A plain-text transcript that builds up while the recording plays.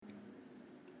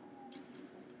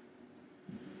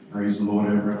Praise the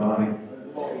Lord, everybody.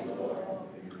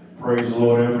 Praise the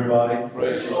Lord, everybody.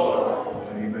 Praise the Lord.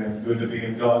 Amen. Good to be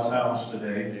in God's house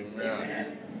today.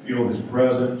 Amen. Feel His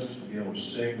presence. Be able to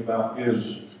sing about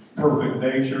His perfect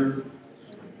nature.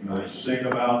 Be able to sing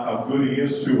about how good He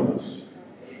is to us.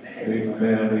 Amen.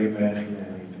 Amen. Amen.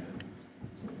 Amen.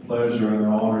 It's a pleasure and an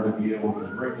honor to be able to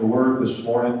bring the word this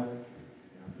morning.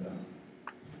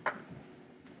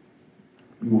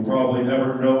 You will probably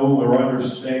never know or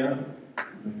understand.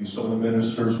 Maybe some of the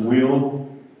ministers will.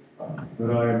 But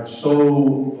I am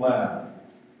so glad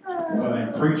that I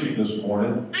am preaching this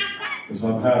morning, because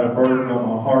I've had a burden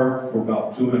on my heart for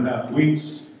about 2.5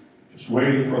 weeks, just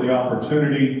waiting for the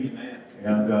opportunity.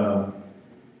 And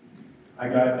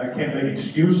I can't make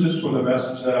excuses for the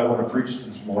message that I want to preach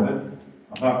this morning.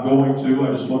 I'm not going to. I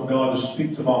just want God to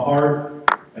speak to my heart,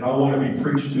 and I want to be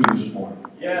preached to this morning.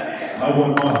 I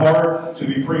want my heart to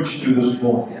be preached to this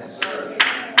morning.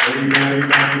 Amen,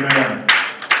 amen, amen.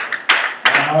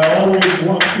 I always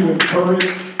want to encourage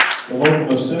the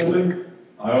local assembly.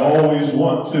 I always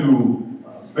want to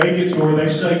make it to where they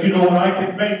say, you know what, I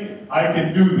can make it. I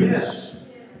can do this.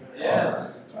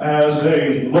 As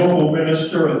a local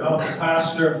minister and not the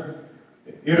pastor,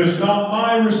 it is not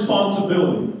my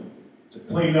responsibility to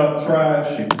clean up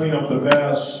trash and clean up the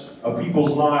mess of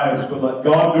people's lives, but let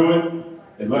God do it.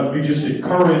 And let me just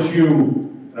encourage you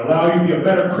and allow you to be a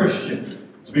better Christian,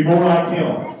 to be more like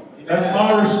Him. That's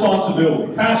my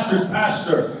responsibility. Pastor's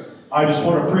pastor. I just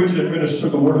want to preach and minister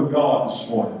the Word of God this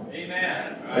morning.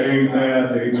 Amen.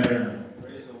 Amen. Amen.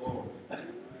 Praise the Lord.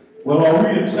 Well, I'll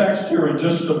read a text here in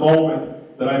just a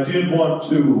moment, but I did want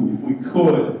to,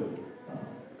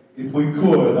 if we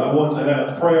could, I want to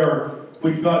have prayer. If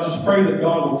we God, just pray that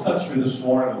God will touch me this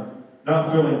morning. I'm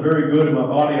not feeling very good in my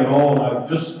body at all, and I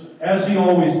just, as He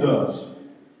always does,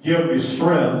 give me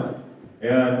strength.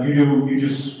 And you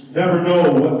just never know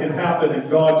what can happen, and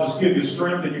God just give you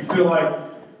strength, and you feel like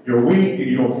you're weak and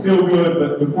you don't feel good,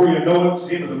 but before you know it, it's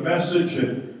the end of the message,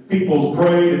 and people's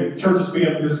prayed, and churches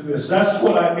being dismissed. That's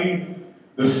what I need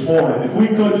this morning. If we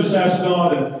could just ask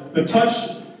God to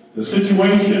touch the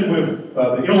situation with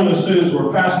the illnesses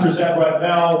where Pastor's at right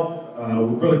now,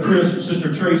 with Brother Chris and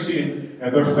Sister Tracy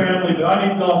and their family, that I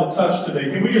need God to touch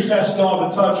today. Can we just ask God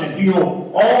to touch and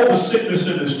heal all the sickness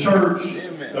in this church? Amen.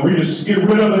 That we just get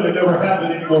rid of it and never have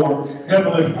it anymore.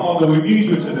 Heavenly Father, we need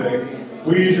you today.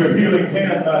 We need your healing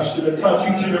hand, Master, to touch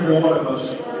each and every one of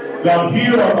us. God,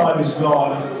 heal our bodies,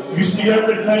 God. You see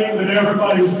everything that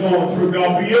everybody's going through,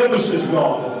 God. The illness is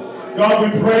gone.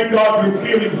 God, we pray, God, your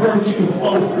healing virtue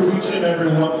flow through each and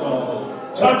every one,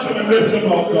 God. Touch them and lift them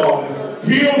up, God.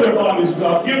 Heal their bodies,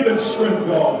 God. Give them strength,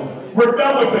 God. We're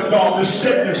done with it, God, the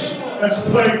sickness that's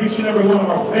plagued each and every one of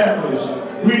our families.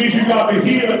 We need you, God, to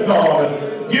heal it, God.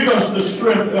 Give us the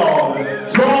strength, God.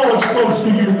 Draw us close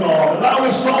to you, God. Allow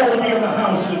us all to be in the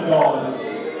house of God.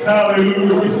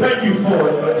 Hallelujah. We thank you for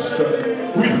it,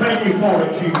 Master. We thank you for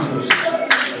it, Jesus.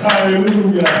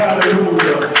 Hallelujah,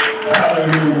 hallelujah,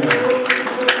 hallelujah.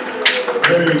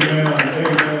 Amen,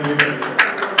 amen, amen.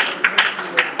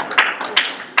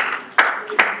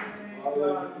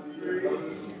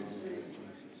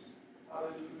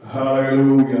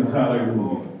 Hallelujah,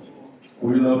 hallelujah.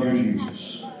 We love you,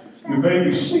 Jesus. You may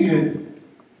be seated.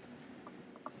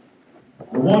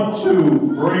 I want to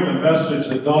bring a message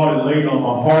that God had laid on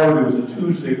my heart. It was a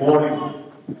Tuesday morning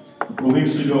a couple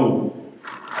weeks ago.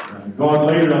 And God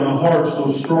laid it on my heart so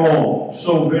strong,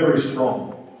 so very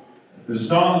strong. It's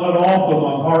not let off of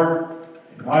my heart.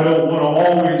 I don't want to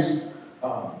always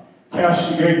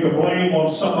castigate the blame on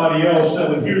somebody else that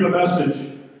would hear the message,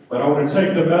 but I want to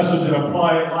take the message and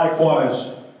apply it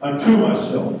likewise unto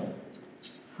myself.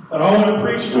 And I want to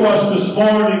preach to us this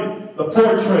morning the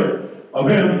portrait of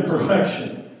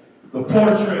imperfection. The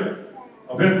portrait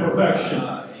of imperfection.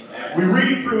 We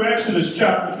read through Exodus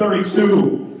chapter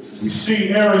 32. We see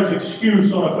Aaron's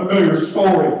excuse on a familiar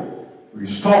story, where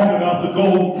he's talking about the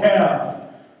golden calf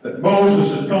that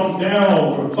Moses had come down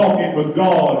from talking with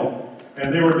God.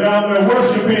 And they were down there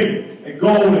worshiping a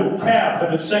golden calf.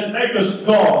 And it said, make us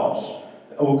gods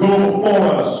that will go before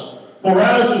us. For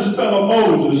as this fellow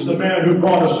Moses, the man who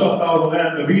brought us up out of the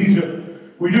land of Egypt,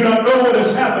 we do not know what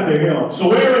has happened to him.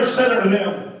 So Aaron said unto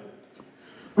them,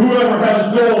 whoever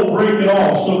has gold, break it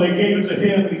off. So they gave it to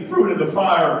him, and he threw it in the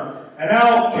fire. And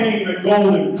out came a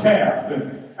golden calf.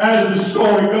 And as the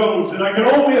story goes, and I can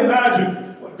only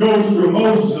imagine what goes through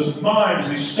Moses' mind as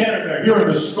he's standing there hearing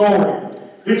the story.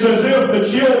 It's as if the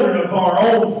children of our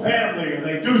own family, and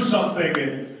they do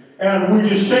something, and we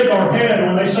just shake our head, and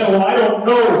when they say, well, I don't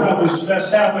know how this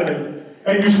mess happened,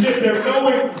 And you sit there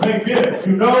knowing they did it.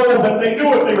 You know that they knew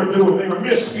what they were doing. They were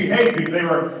misbehaving. They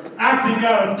were acting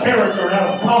out of character and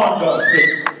out of conduct.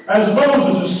 And as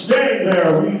Moses is standing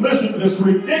there, we listen to this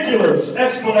ridiculous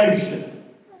explanation.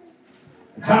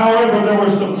 However, there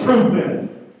was some truth in it.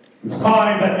 We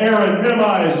find that Aaron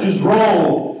minimized his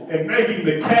role in making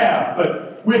the calf,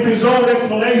 but with his own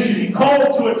explanation, he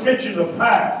called to attention the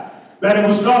fact that it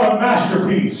was not a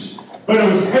masterpiece, but it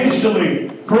was hastily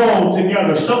thrown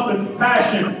together, something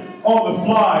fashioned on the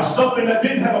fly, something that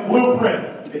didn't have a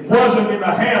blueprint. It wasn't in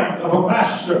the hand of a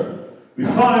master. We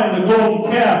find the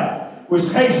golden calf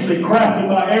was hastily crafted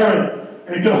by Aaron,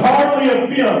 and it could hardly have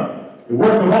been a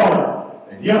work of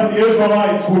art. And yet the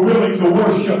Israelites were willing to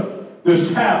worship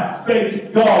this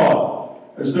half-baked God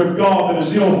as their God that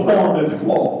is ill-formed and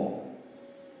flawed.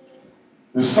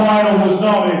 The idol was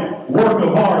not a work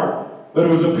of art, but it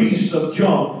was a piece of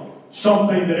junk,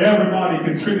 something that everybody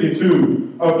contributed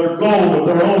to of their gold, of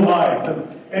their own life,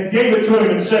 and gave it to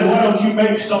him and said, why don't you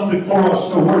make something for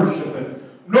us to worship? And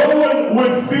no one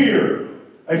would fear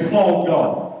a flawed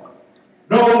God.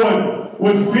 No one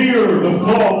would fear the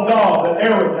flawed God that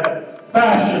Aaron had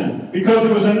fashioned, because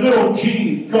it was a little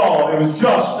g God. It was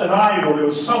just an idol. It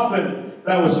was something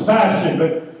that was fashioned.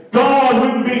 But God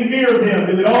wouldn't be near them.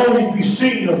 They would always be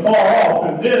seen afar off.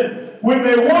 And then when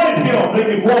they wanted him, they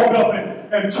could walk up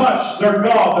and touch their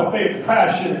God that they had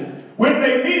fashioned. And when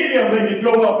they needed him, they could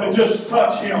go up and just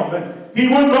touch him. And he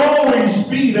wouldn't always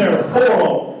be there for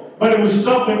them. But it was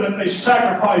something that they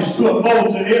sacrificed to a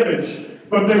molten image.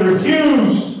 But they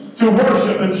refused to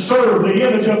worship and serve the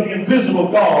image of the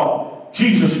invisible God,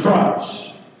 Jesus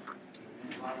Christ.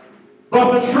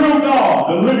 But the true God,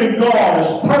 the living God,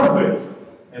 is perfect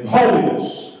in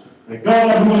holiness. A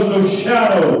God who has no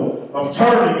shadow of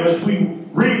turning, as we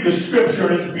read the scripture,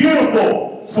 and is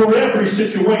beautiful for every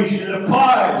situation. It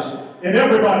applies in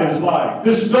everybody's life.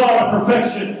 This God of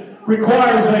perfection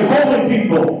requires a holy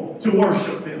people to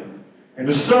worship him and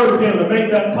to serve him. To make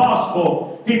that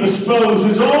possible, he bestows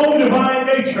his own divine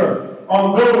nature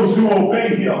on those who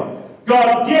obey him.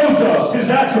 God gives us his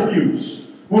attributes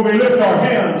when we lift our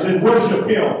hands and worship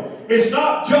him. It's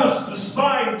not just the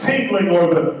spine tingling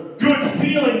or the good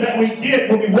feeling that we get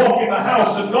when we walk in the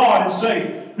house of God and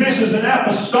say, this is an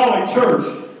apostolic church.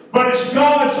 But it's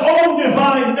God's own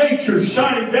divine nature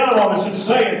shining down on us and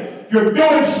saying, you're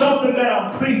doing something that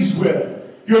I'm pleased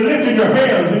with. You're lifting your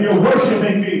hands and you're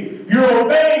worshiping me. You're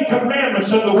obeying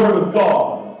commandments of the Word of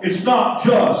God. It's not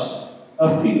just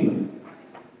a feeling.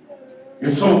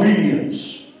 It's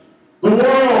obedience. The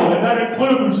world, and that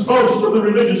includes most of the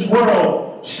religious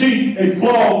world, seek a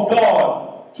flawed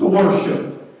God to worship.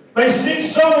 They seek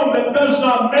someone that does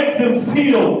not make them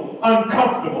feel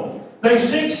uncomfortable. They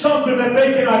seek something that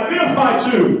they can identify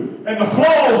to, and the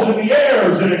flaws and the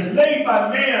errors, and it's made by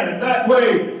man, and that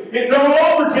way it no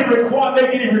longer can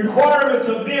make any requirements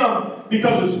of them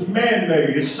because it's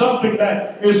man-made. It's something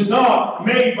that is not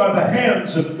made by the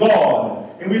hands of God.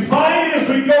 And we find it as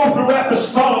we go through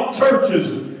apostolic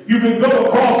churches. You can go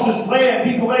across this land,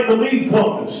 people may believe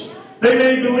oneness. They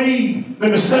may believe the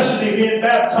necessity of being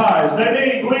baptized. They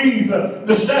may believe the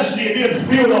necessity of being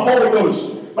filled with the Holy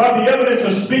Ghost by the evidence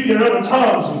of speaking in other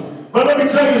tongues. But let me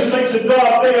tell you, saints of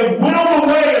God, they have whittled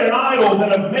away at an idol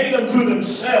that have made unto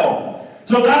themselves,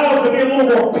 to allow it to be a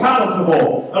little more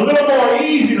palatable, a little more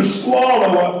easy to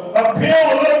swallow, a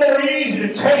pill a little more easy to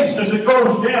taste as it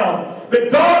goes down.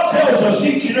 But God tells us,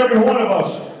 each and every one of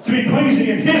us, to be pleasing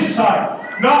in his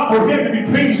sight, not for him to be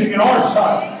pleasing in our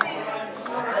sight.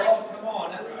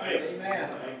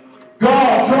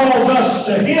 God draws us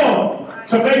to him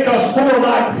to make us more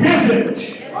like his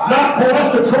image, not for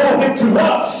us to draw him to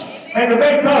us and to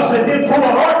make us and him pull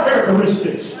on our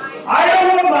characteristics. I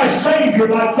don't want my Savior,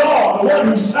 my God, the one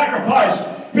who sacrificed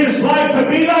his life to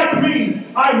be like me.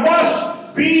 I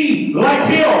must be like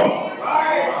him.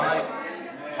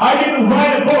 I didn't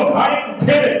write a book. I didn't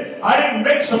pen it. I didn't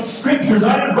make some scriptures.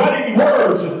 I didn't write any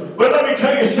words. But let me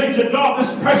tell you, saints of God,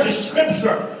 this precious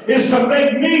scripture is to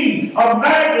make me a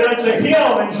magnet unto him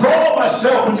and draw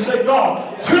myself and say,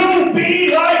 God, to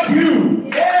be like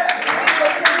you.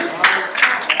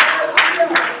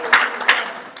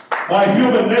 My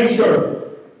human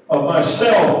nature of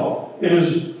myself, it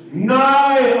is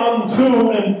nigh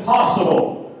unto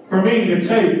impossible for me to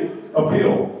take a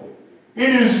pill. It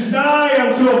is nigh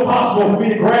unto impossible for me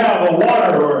to grab a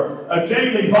water or a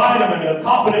daily vitamin and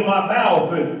pop it in my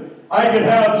mouth. And I could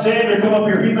have Xander come up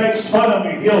here. He makes fun of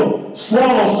me. He'll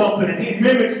swallow something and he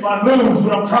mimics my moves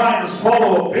when I'm trying to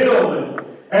swallow a pill.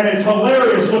 And it's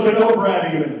hilarious looking over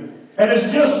at him. And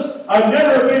it's just, I've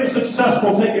never been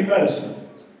successful taking medicine.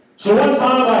 So one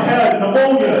time I had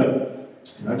pneumonia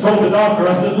And I told the doctor,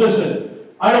 I said, listen,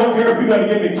 I don't care if you got to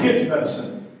give me kids'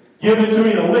 medicine. Give it to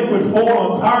me in a liquid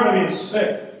form. I'm tired of being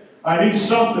sick. I need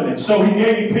something. And so he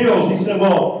gave me pills. He said,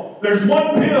 well, there's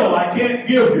one pill I can't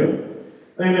give you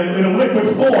in a liquid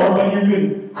form, but you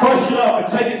can crush it up and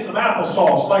take it in some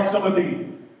applesauce like some of the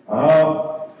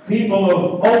people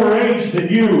of older age than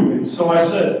you. And so I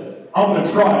said, I'm going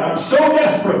to try it. I'm so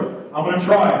desperate. I'm going to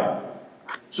try it.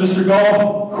 Sister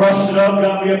Golf crushed it up,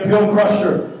 got me a pill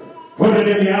crusher, put it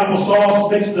in the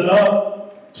applesauce, mixed it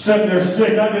up, sitting there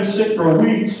sick. I've been sick for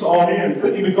weeks on end,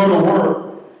 couldn't even go to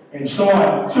work. And so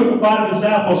I took a bite of this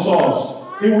applesauce.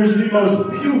 It was the most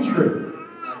putrid,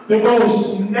 the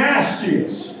most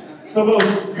nastiest, the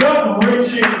most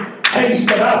gut-wrenching taste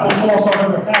of applesauce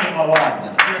I've ever had in my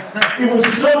life. It was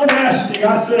so nasty,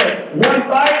 I said, one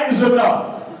bite is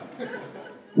enough.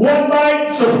 One bite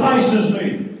suffices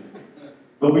me.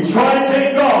 But we try to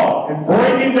take God and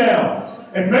break Him down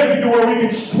and make it to where we can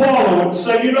swallow and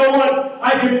say, you know what?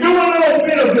 I can do a little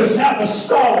bit of this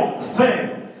apostolic thing.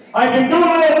 I can do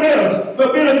a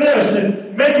bit of this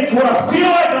and make it to where I feel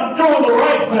like I'm doing the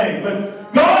right thing.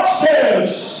 But God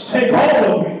says, take hold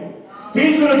of me.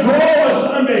 He's going to draw us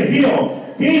unto Him.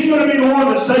 He's going to be the one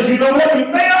that says, you know what? You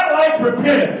may not like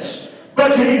repentance,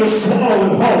 but you need to swallow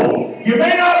it whole. You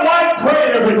may not like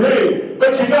praying every day,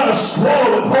 but you got to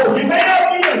swallow it whole. You may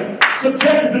not be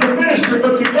subjected to the ministry,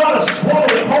 but you got to swallow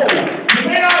it whole. You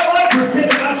may not like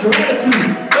repenting about your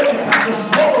attitude, but you have to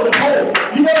swallow it whole.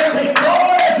 You got to take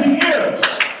God as He is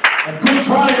and quit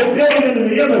trying to build it into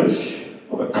the image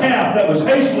of a calf that was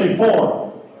hastily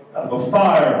formed out of a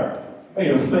fire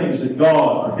made of things that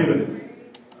God prohibited.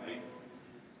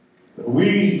 But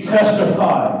we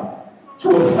testify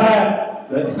to a fact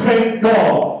that, thank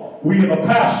God, we have a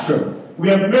pastor, we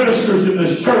have ministers in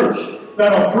this church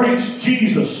that will preach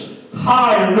Jesus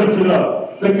high and lifted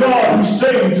up. The God who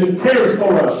saves and cares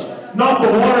for us. Not the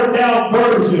watered down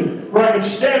version where I can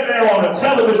stand there on a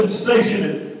television station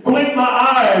and blink my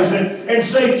eyes and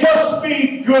say, just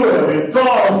be good and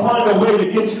God will find a way to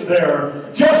get you there.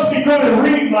 Just be good and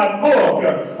read my book.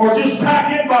 Or just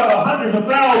pack in by the hundreds of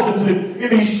thousands in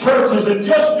these churches and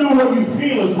just do what you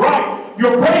feel is right.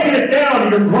 You're breaking it down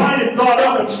and you're grinding God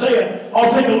up and saying, I'll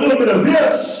take a little bit of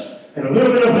this and a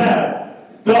little bit of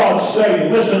that. God's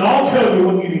saying, listen, I'll tell you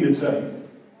what you need to take.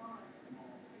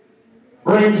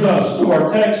 Brings us to our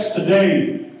text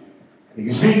today.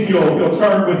 Ezekiel, if you'll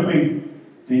turn with me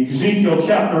to Ezekiel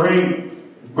chapter 8,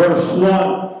 verse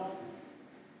 1.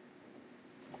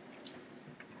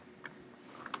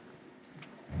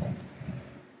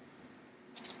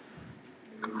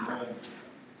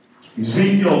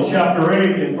 Ezekiel chapter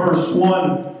 8 and verse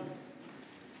 1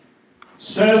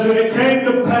 says, and it came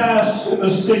to pass in the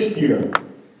 6th year,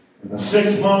 in the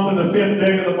 6th month, and the 5th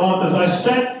day of the month, as I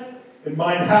sat in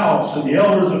mine house, and the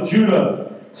elders of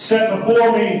Judah set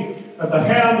before me, that the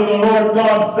hand of the Lord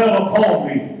God fell upon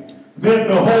me. Then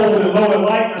behold, and lo, a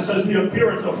likeness as the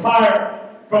appearance of fire,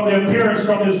 from the appearance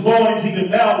from his loins even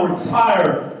downward,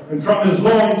 fire, and from his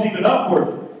loins even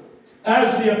upward,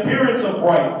 as the appearance of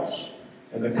brightness,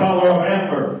 and the color of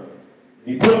amber.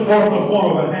 He put forth the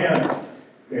form of a hand,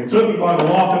 and took me by the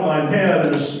lock of mine head,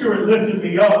 and the Spirit lifted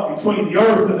me up between the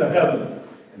earth and the heaven,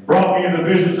 and brought me in the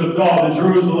visions of God to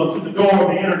Jerusalem, to the door of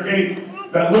the inner gate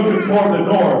that looketh toward the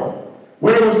north,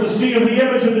 where was the seat of the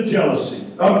image of jealousy,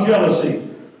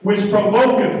 which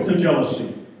provoketh to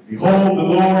jealousy. Behold, the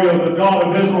glory of the God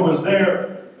of Israel was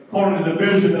there, according to the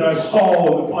vision that I saw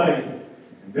of the plain.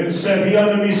 And then said he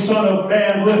unto me, Son of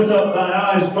man, lift up thine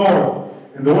eyes north,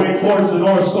 and the way towards the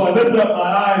north. So I lifted up my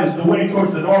eyes the way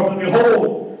towards the north, and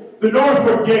behold, the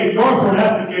northward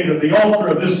at the gate of the altar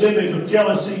of this image of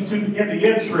jealousy in the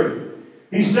entry.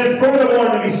 He said furthermore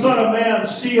to me, Son of man,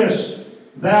 seest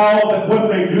thou that what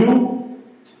they do?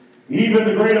 Even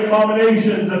the great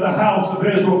abominations that the house of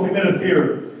Israel committeth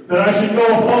here, that I should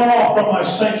go far off from my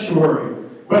sanctuary.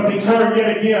 But they turn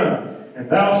yet again, and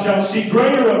thou shalt see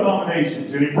greater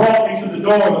abominations. And he brought me to the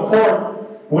door of the court.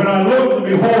 When I looked, and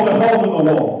behold, a hole in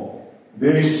the wall.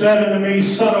 Then he said unto me,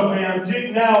 Son of man,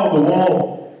 dig now in the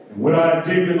wall. And when I had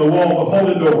digged in the wall, behold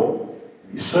a door.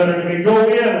 And he said unto me, Go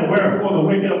in, and wherefore the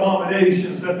wicked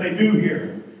abominations that they do here.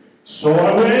 So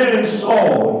I went in and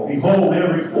saw, and behold,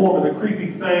 every form of the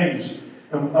creeping things,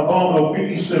 and abominable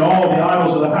beasts, and all the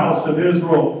idols of the house of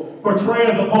Israel,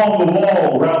 portrayeth upon the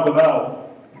wall round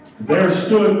about. And there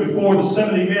stood before the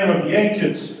 70 men of the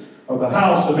ancients of the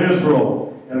house of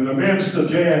Israel, and in the midst of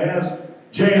Jaazaniah,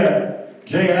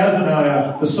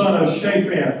 the son of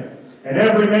Shaphan, and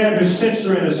every man his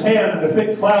censer in his hand, and the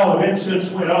thick cloud of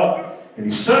incense went up. And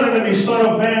he said unto me, Son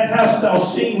of man, hast thou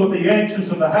seen what the ancients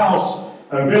of the house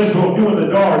of Israel do in the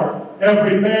dark?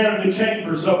 every man in the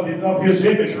chambers of his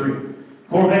imagery.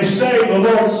 For they say, the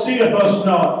Lord seeth us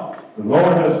not. The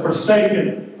Lord has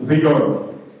forsaken the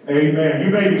earth. Amen. You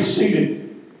may be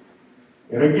seated.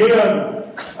 And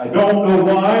again, I don't know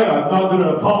why. I'm not going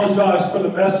to apologize for the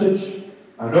message.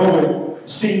 I know it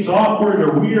seems awkward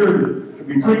or weird to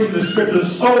be preaching the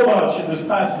Scriptures so much in this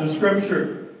passage of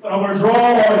Scripture. But I want to draw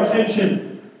our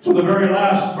attention to the very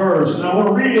last verse. And I want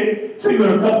to read it to you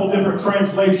in a couple different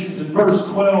translations. In verse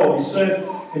 12, he said,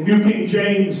 in New King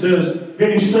James says,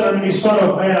 then he said unto me, Son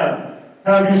of man,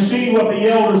 have you seen what the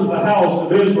elders of the house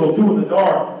of Israel do in the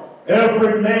dark?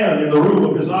 Every man in the room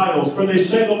of his idols. For they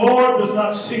say, the Lord does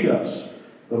not see us.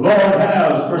 The Lord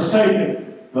has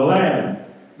forsaken the land.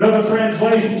 Another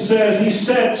translation says, he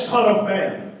said, Son of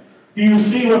man, do you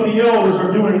see what the elders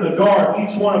are doing in the dark?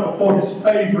 Each one before his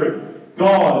favorite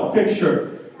God, a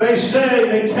picture. They say,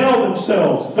 they tell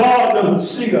themselves, God doesn't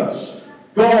see us.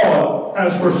 God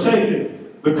has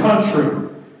forsaken the country.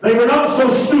 They were not so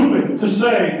stupid to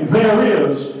say, there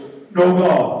is no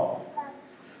God.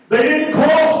 They didn't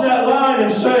cross that line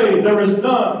and say, there is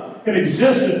none in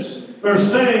existence. They're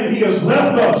saying, he has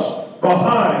left us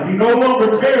behind. He no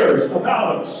longer cares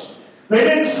about us. They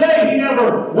didn't say he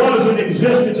never was in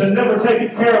existence and never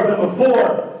taken care of them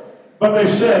before. But they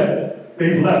said,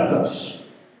 they've left us.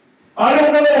 I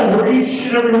don't know where each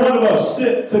and every one of us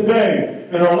sit today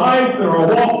in our life and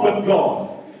our walk with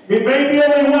God. It may be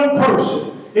only one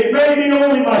person. It may be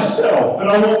only myself. But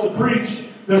I want to preach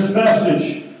this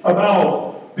message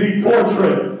about the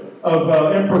portrait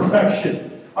of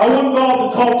imperfection. I want God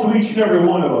to talk to each and every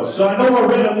one of us. So I know I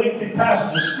read a lengthy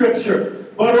passage of Scripture,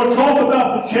 but I want to talk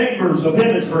about the chambers of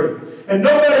imagery. And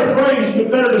no better phrase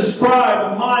could better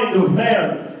describe the mind of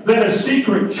man than a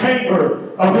secret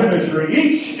chamber of imagery.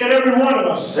 Each and every one of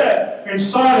us set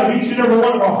inside of each and every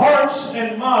one of our hearts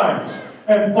and minds.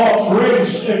 And thoughts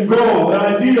race and go, and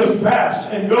ideas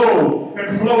pass and go, and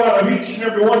flow out of each and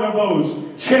every one of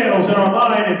those channels in our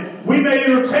mind. And we may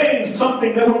entertain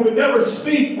something that we would never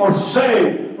speak or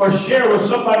say or share with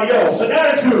somebody else. An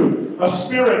attitude, a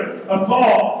spirit, a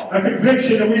thought, a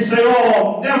conviction, and we say, oh,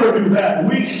 I'll never do that.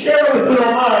 We share within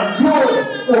our mind,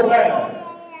 good or bad.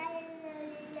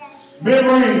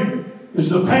 Memory is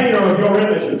the painter of your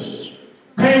images.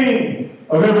 Painting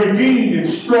of every deed and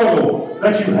struggle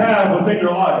that you have within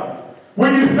your life.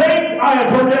 When you think, I have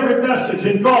heard every message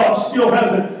and God still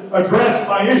hasn't addressed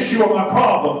my issue or my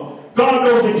problem, God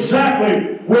knows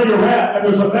exactly where you're at, and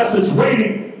there's a message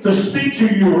waiting to speak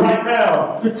to you right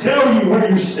now, to tell you where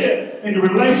you sit in your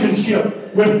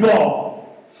relationship with God.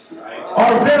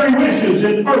 Our very wishes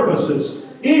and purposes,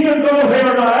 even though they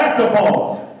are not acted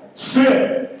upon,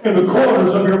 sit in the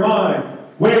corners of your mind,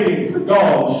 waiting for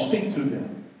God to speak to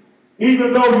them.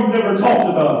 Even though you've never talked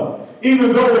about them,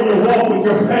 even though when you walk with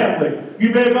your family,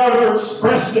 you may not ever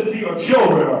express them to your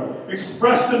children or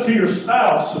express them to your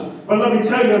spouse. But let me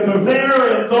tell you, they're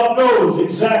there and God knows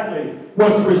exactly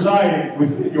what's residing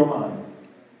within your mind.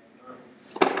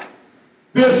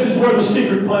 This is where the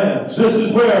secret plans, this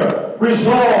is where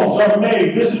resolves are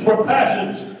made, this is where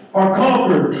passions are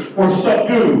conquered or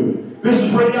subdued. This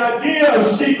is where the idea of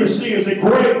secrecy is a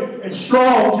great and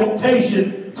strong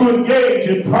temptation to engage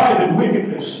in private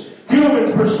wickedness.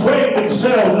 Humans persuade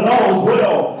themselves that all is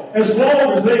well as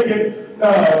long as they can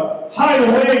hide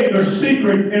away their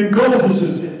secret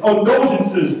indulgences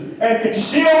and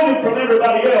conceal them from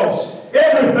everybody else.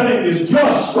 Everything is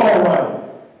just all right.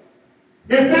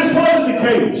 If this was the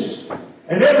case,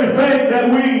 and everything that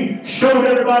we showed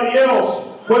everybody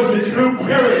else was the true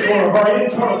character of our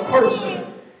internal person,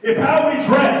 if how we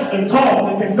dressed and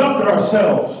talked and conducted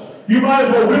ourselves, you might as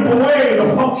well rip away the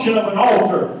function of an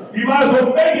altar. You might as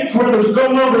well make it to where there's no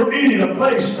longer needing a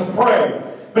place to pray.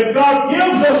 But God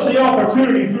gives us the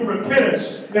opportunity through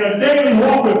repentance in a daily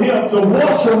walk with Him to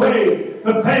wash away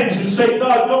the things and say,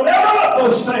 God, don't ever let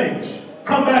those things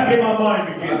come back in my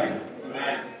mind again.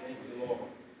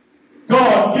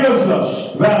 God gives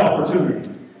us that opportunity.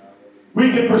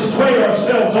 We can persuade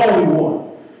ourselves all we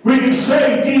want. We can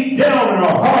say deep down in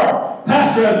our heart,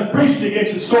 Pastor hasn't preached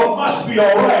against it, so it must be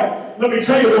all right. Let me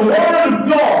tell you, the Word of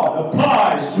God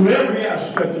applies to every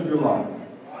aspect of your life.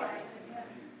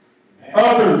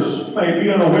 Others may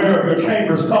be unaware of your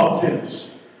chamber's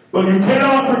contents, but you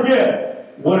cannot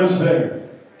forget what is there.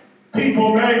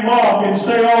 People may mock and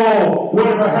say, oh,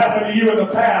 whatever happened to you in the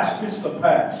past, it's the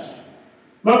past.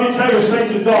 Let me tell you,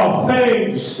 saints of God,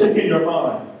 things stick in your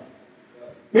mind.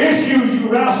 Issues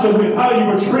you wrestle with, how you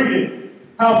were treated,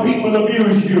 how people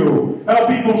abuse you, how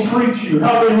people treat you,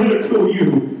 how they ridicule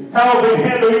you, how they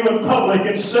handle you in public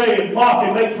and say and mock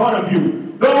and make fun of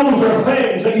you. Those are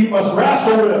things that you must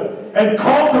wrestle with and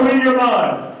conquer in your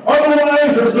mind.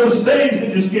 Otherwise, there's those things that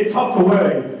just get tucked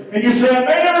away. And you say, I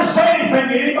may never say anything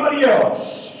to anybody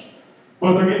else,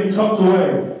 but they're getting tucked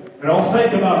away. And I'll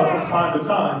think about it from time to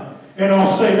time. And I'll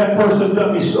say, that person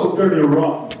done me so dirty or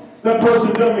rotten. That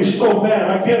person done me so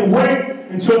bad. I can't wait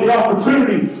until the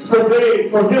opportunity for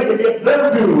them to get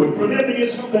their due and for them to get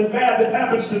something bad that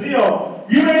happens to them.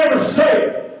 You may never say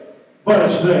it, but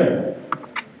it's there.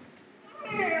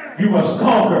 You must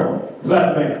conquer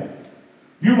that man.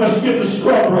 You must get the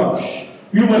scrub brush.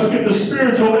 You must get the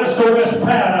spiritual SOS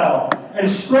pad out and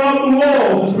scrub the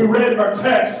walls, as we read in our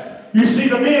text. You see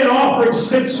the men offering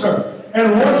censer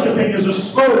and worshiping as the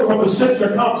smoke from the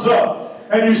censer comes up.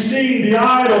 And you see the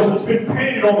idols that's been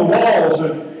painted on the walls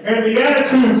and the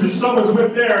attitudes that someone's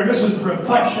with there. And this is the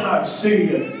reflection I've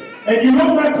seen. And you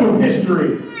look back through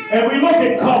history and we look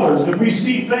at colors and we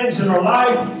see things in our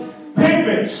life.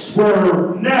 Pigments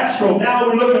were natural. Now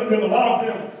we look at them, a lot of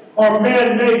them are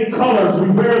man-made colors. We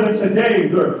wear them today.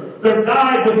 They're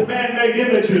dyed with man-made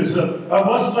images. A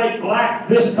Westlake black,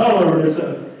 this color is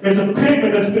a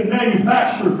pigment that's been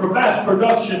manufactured for mass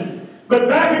production. But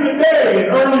back in the day and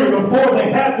earlier before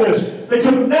they had this, they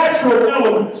took natural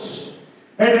elements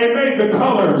and they made the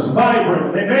colors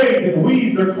vibrant. They made and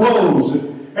weaved their clothes.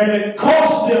 And it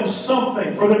cost them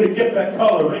something for them to get that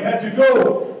color. They had to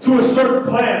go to a certain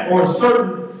plant or a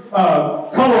certain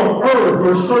color of earth or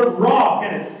a certain rock.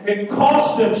 And it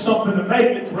cost them something to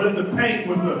make it for them to paint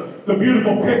with the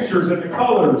beautiful pictures and the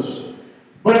colors.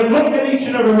 But look at each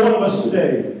and every one of us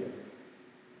today.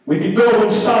 We can go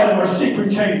inside of our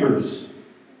secret chambers.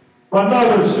 My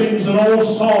mother sings an old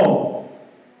song.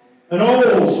 An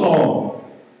old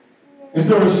song. Is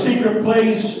there a secret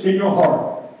place in your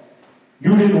heart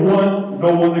you didn't want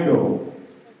no one to go?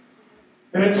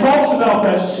 And it talks about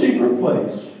that secret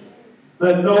place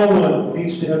that no one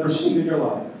needs to ever see in your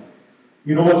life.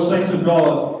 You know what, saints of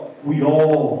God? We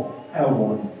all have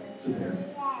one today.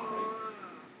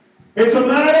 It's a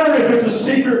matter if it's a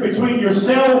secret between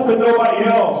yourself and nobody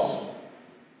else,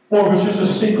 or if it's just a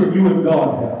secret you and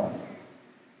God have.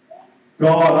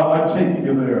 God, I've taken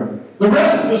you there. The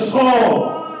rest of the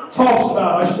song talks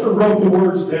about, I should have wrote the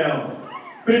words down,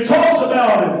 but it talks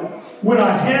about it when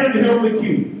I handed him the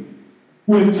key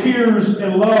with tears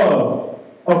and love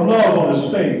on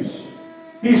his face.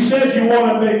 He says, you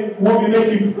want me to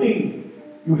make you clean,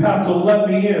 you have to let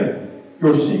me in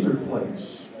your secret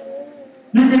place.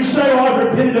 You can say, oh, I've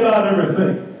repented about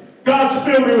everything. God's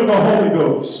filled me with the Holy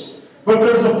Ghost. But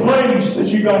there's a place that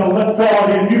you got to let God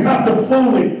in. You have to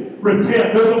fully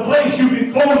repent. There's a place you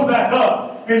can close back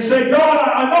up and say, God,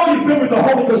 I know you filled me with the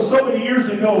Holy Ghost so many years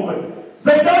ago, but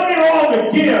they done me wrong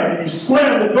again. And you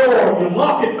slam the door, and you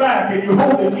lock it back, and you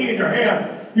hold the key in your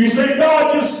hand. You say,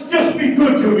 God, just be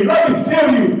good to me. Let me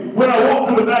tell you when I walk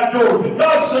through the back doors. But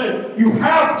God said, you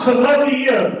have to let me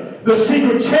in the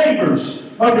secret chambers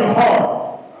of your heart.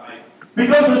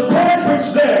 Because there's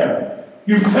portraits there.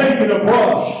 You've taken a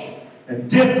brush and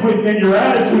dipped in your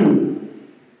attitude.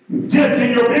 You've dipped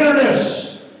in your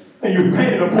bitterness. And you've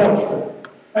painted a portrait.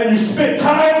 And you spent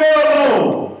time there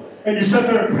alone. And you sit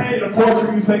there and painted a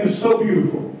portrait you think is so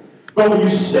beautiful. But when you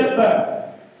step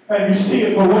back and you see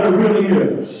it for what it really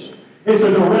is, it's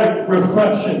a direct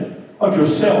reflection of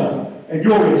yourself and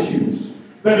your issues.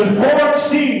 That as poor it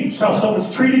seems how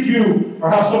someone's treated you or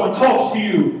how someone talks to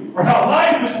you, or how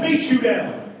life has beat you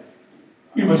down,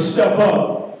 you must step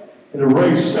up and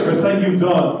erase everything you've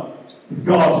done with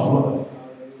God's blood.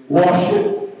 Wash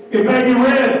it. It may be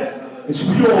red.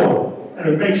 It's pure.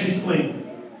 And it makes you clean.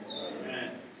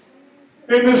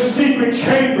 In this secret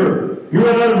chamber, you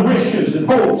have uttered wishes and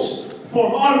hopes for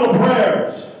audible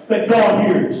prayers that God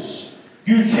hears.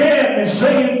 You chant and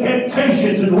say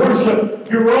incantations and worship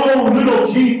your own little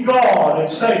G God and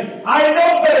say, I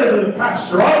know better than the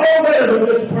pastor. I know better than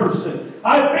this person.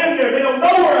 I've been there. They don't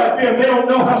know where I've been. They don't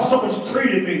know how someone's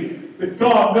treated me. But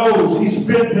God knows. He's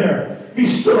been there. He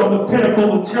stood on the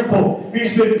pinnacle of the temple.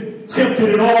 He's been tempted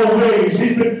in all ways.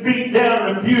 He's been beat down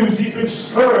and abused. He's been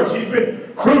scourged. He's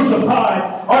been crucified.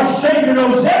 Our Savior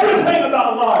knows everything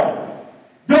about life.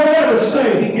 Don't ever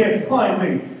say he can't find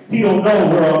me. He'll know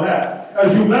where I'm at.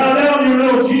 As you bow down to your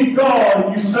little cheap God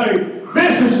and you say,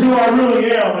 this is who I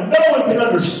really am, and no one can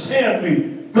understand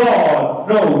me, God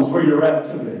knows where you're at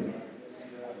today.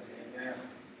 It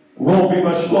won't be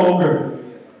much longer.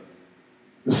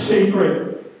 The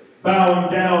secret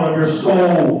bowing down of your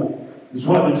soul is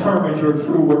what determines your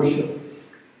true worship.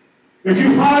 If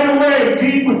you hide away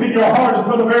deep within your heart, as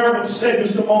Brother Merriman said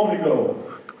just a moment ago,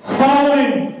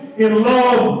 falling in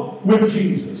love with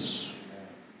Jesus.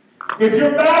 If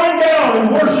you're bowing down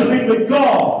and worshiping the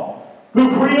God who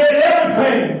created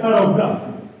everything out of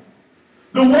nothing,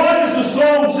 The one, as the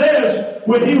song says,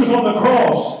 when he was on the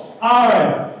cross,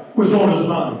 I was on his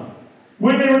mind.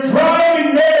 When they were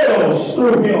driving nails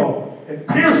through him and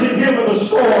piercing him with a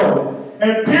sword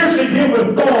and piercing him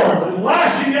with thorns and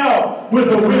lashing out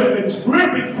with a whip and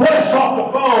ripping flesh off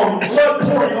the bone and blood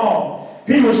pouring off,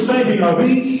 he was thinking of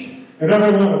each and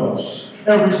every one of us.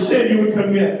 Every sin you would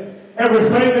commit,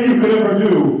 everything that you could ever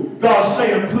do. God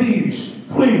saying, please,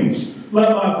 please,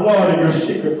 let my blood in your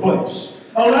secret place.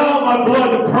 Allow my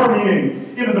blood to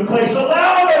permeate into the place.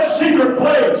 Allow that secret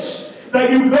place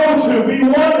that you go to be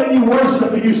one that you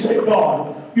worship and you say,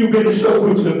 God, you've been so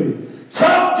good to me.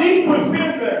 Tap deep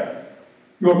within there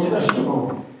your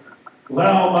testimony.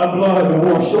 Allow my blood to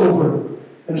wash over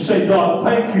and say, God,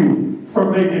 thank you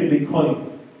for making me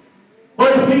clean.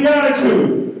 But if the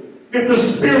attitude, if the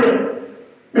spirit,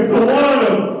 if the one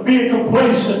of being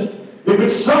complacent, if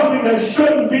it's something that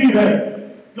shouldn't be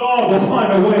there, God will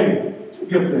find a way to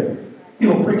get there.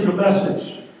 He'll preach a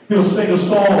message. He'll sing a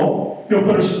song. He'll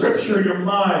put a scripture in your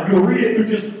mind. You'll read it through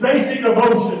just basic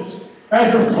devotions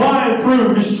as you're flying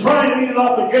through, just trying to meet an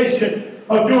obligation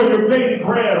of doing your daily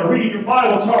bread or reading your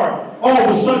Bible chart. All of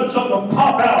a sudden something will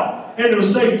pop out and it'll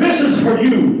say, this is for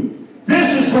you.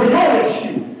 This is for your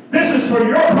issue. This is for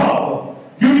your problem.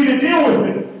 You need to deal with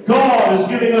it. God is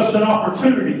giving us an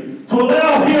opportunity to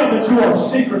allow Him into our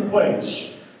secret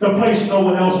place, the place no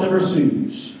one else ever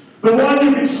sees. The one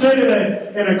you can sit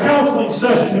in a counseling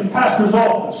session in pastor's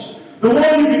office. The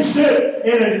one you can sit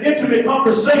in an intimate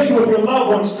conversation with your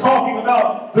loved ones talking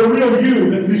about the real you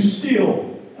that you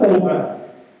still hold back.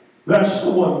 That's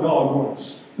the one God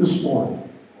wants this morning.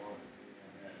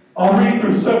 I'll read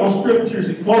through several scriptures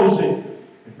in closing.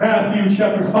 In Matthew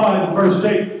chapter 5 and verse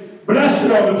 8.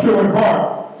 Blessed are the pure in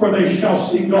heart, for they shall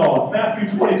see God. Matthew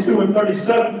 22 and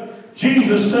 37.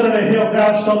 Jesus said unto him,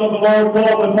 Thou shalt love the Lord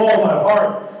God with all thy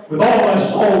heart, with all thy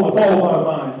soul, with all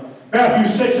thy mind. Matthew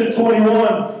 6 and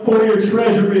 21, for your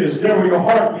treasure is, there will your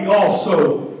heart be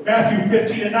also. Matthew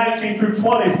 15 and 19 through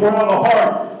 20, for out of the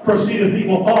heart proceedeth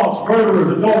evil thoughts, murderers,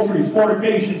 adulteries,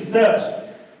 fornications, thefts,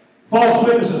 false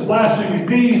witnesses, blasphemies.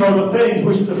 These are the things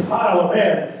which defile a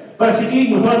man. But to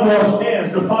eat with unwashed hands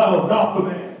defileth not the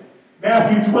man.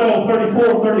 Matthew 12, 34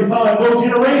 and 35, O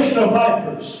generation of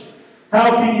vipers,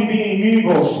 how can ye being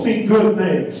evil speak good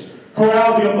things? For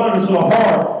out of the abundance of the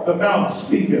heart the mouth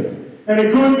speaketh. And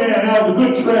a good man out of the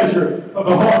good treasure of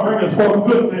the heart bringeth forth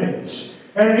good things.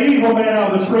 And an evil man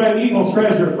out of the evil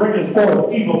treasure bringeth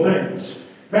forth evil things.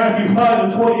 Matthew 5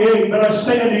 and 28, But I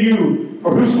say unto you,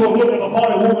 for whoso looketh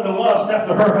upon a woman in lust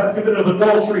after her hath committed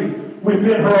adultery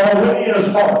within her already in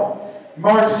his heart.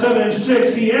 Mark 7 and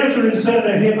 6, He answered and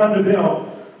said unto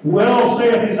them, Well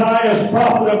saith Isaiah,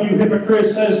 prophet of you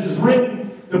hypocrites, as it is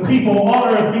written, The people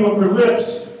honoreth me with their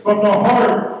lips, but their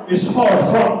heart is far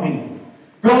from me.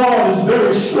 God is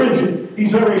very stringent.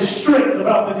 He's very strict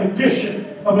about the condition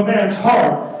of a man's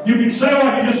heart. You can say,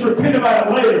 I can just repent about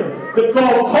it later. But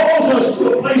God calls us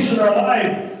to a place in our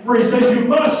life where He says, you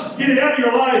must get it out of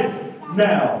your life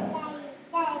now.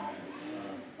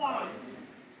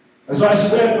 As I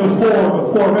said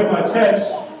before I read my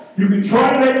text, you can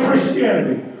try to make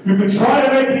Christianity, you can try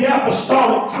to make the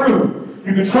apostolic truth,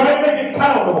 you can try to make it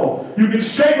palatable. You can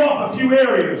shave off a few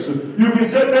areas. You can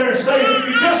sit there and say, if it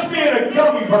could just be in a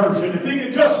gummy version, if it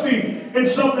could just be in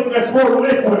something that's more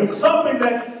liquid, something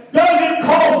that doesn't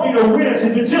cause me to wince,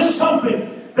 if it's just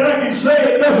something that I can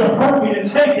say it doesn't hurt me to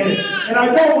take it, and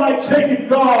I don't like taking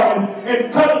God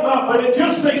and cutting Him up, but it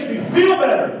just makes me feel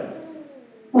better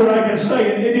when I can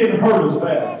say it didn't hurt as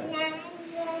bad.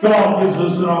 God gives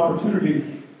us an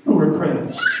opportunity to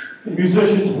repentance. And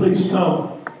musicians, please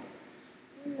come.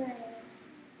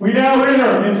 We now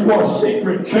enter into our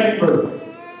secret chamber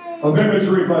of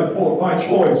imagery by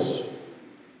choice.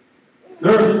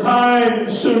 There is a time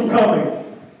soon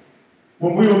coming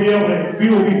when we will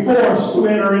be forced to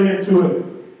enter into it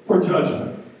for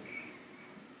judgment.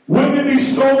 Wouldn't it be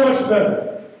so much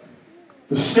better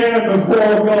to stand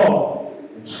before God,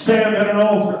 and stand at an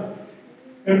altar,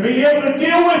 and be able to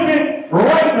deal with it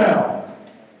right now?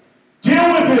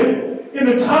 Deal with it in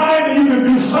the time that you can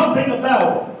do something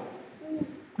about it,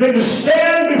 than to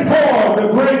stand before the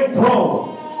great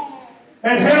throne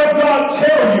and have God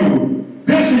tell you,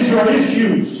 this is your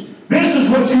issues, this is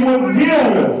what you wouldn't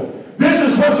deal with, this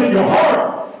is what's in your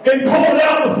heart, and pull it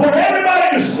out before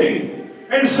everybody to see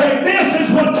and say, this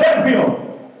is what kept him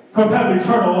from having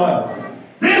eternal life.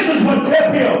 This is what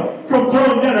kept him from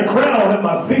throwing down a crown at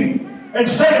my feet and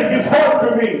saying, depart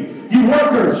from me, you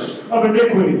workers of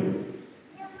iniquity.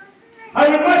 I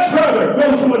would much rather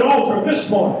go to an altar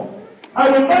this morning. I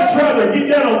would much rather get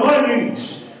down on my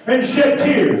knees and shed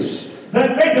tears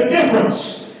that make a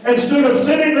difference Instead of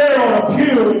sitting there on a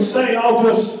pew and saying, I'll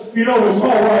just, it's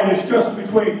all right, it's just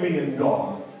between me and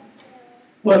God.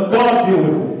 Let God deal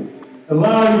with it.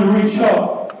 Allow you to reach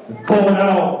up and pull it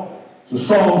out, as the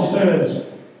song says,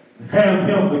 and hand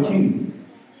him the key.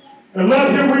 And let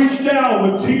him reach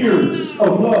down with tears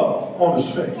of love on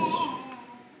his face.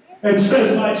 And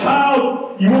says, my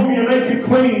child, you want me to make you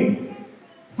clean?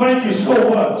 Thank you so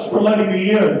much for letting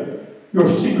me in your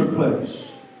secret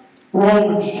place.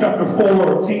 Romans chapter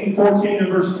 14 and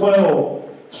verse 12.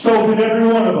 So that every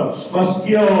one of us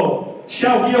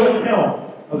shall give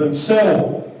account of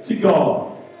himself to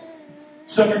God.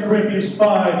 2 Corinthians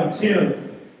 5 and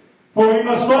 10. For we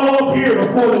must all appear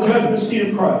before the judgment seat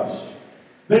of Christ,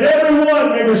 that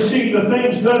everyone may receive the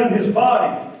things done in his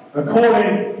body,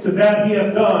 according to that he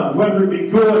hath done, whether it be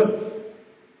good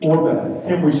or bad.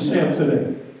 Can we stand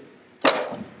today?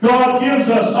 God gives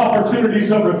us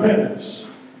opportunities of repentance.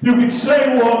 You can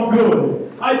say, well, I'm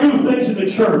good. I do things in the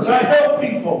church. I help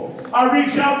people. I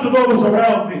reach out to those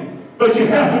around me. But you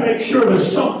have to make sure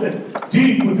there's something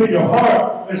deep within your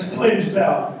heart that's cleansed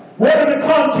out. What are the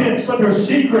contents of your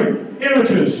secret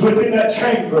images within that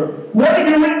chamber? What have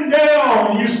you written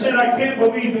down and you said, I can't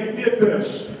believe they did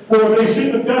this, or they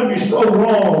shouldn't have done me so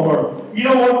wrong, or,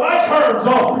 on my terms,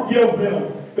 I'll forgive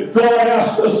them. But God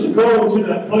asked us to go to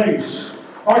that place.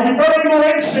 Are you burning more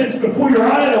incense before your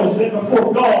idols than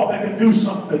before God that can do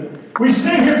something? We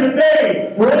sit here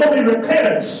today where only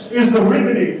repentance is the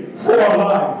remedy for our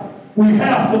life. We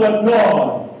have to let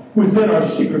God within our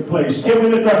secret place. Can we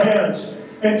lift our hands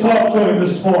and talk to him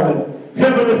this morning?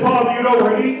 Heavenly Father, you know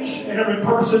where each and every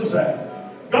person's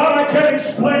at. God, I can't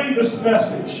explain this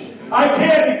message. I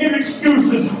can't give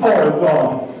excuses for it,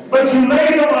 God. But you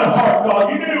laid it on my heart,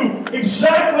 God. You knew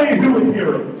exactly who would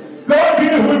hear it. God, you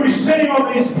knew who would be sitting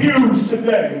on these pews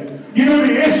today. You knew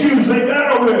the issues they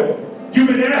battle with. You've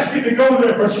been asking to go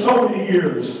there for so many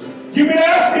years. You've been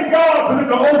asking God for them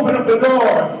to open up the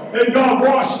door, and God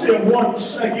washed them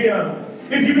once again.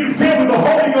 If you've been filled with the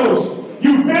Holy Ghost,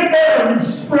 you've been there and you've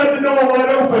spread the door wide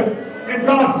open, and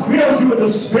God fills you with the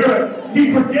Spirit.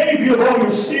 He forgave you of all your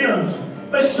sins.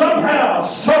 But somehow,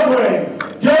 someway,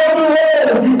 down the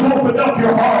road, you've opened up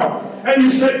your heart, and you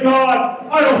said, God,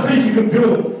 I don't think you can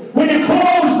do it. When you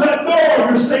close that door,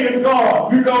 you're saying,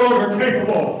 God, you're no longer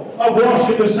capable of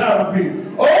washing this out of me.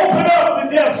 Open up the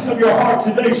depths of your heart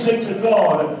today, saints of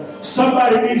God.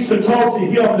 Somebody needs to talk to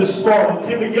him this morning.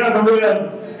 Can we gather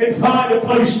in and find a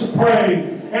place to pray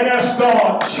and ask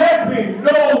God, check me,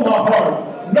 know my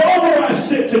heart, know where I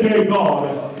sit today,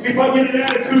 God. If I get an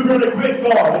attitude really quick,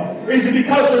 God, is it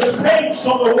because there's paints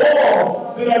on the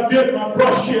wall that I dipped my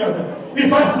brush in?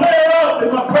 If I flare up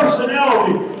and my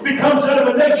personality becomes out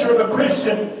of the nature of a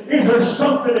Christian, is there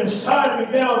something inside of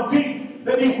me down deep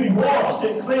that needs to be washed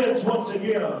and cleansed once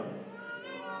again?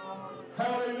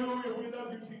 Hallelujah.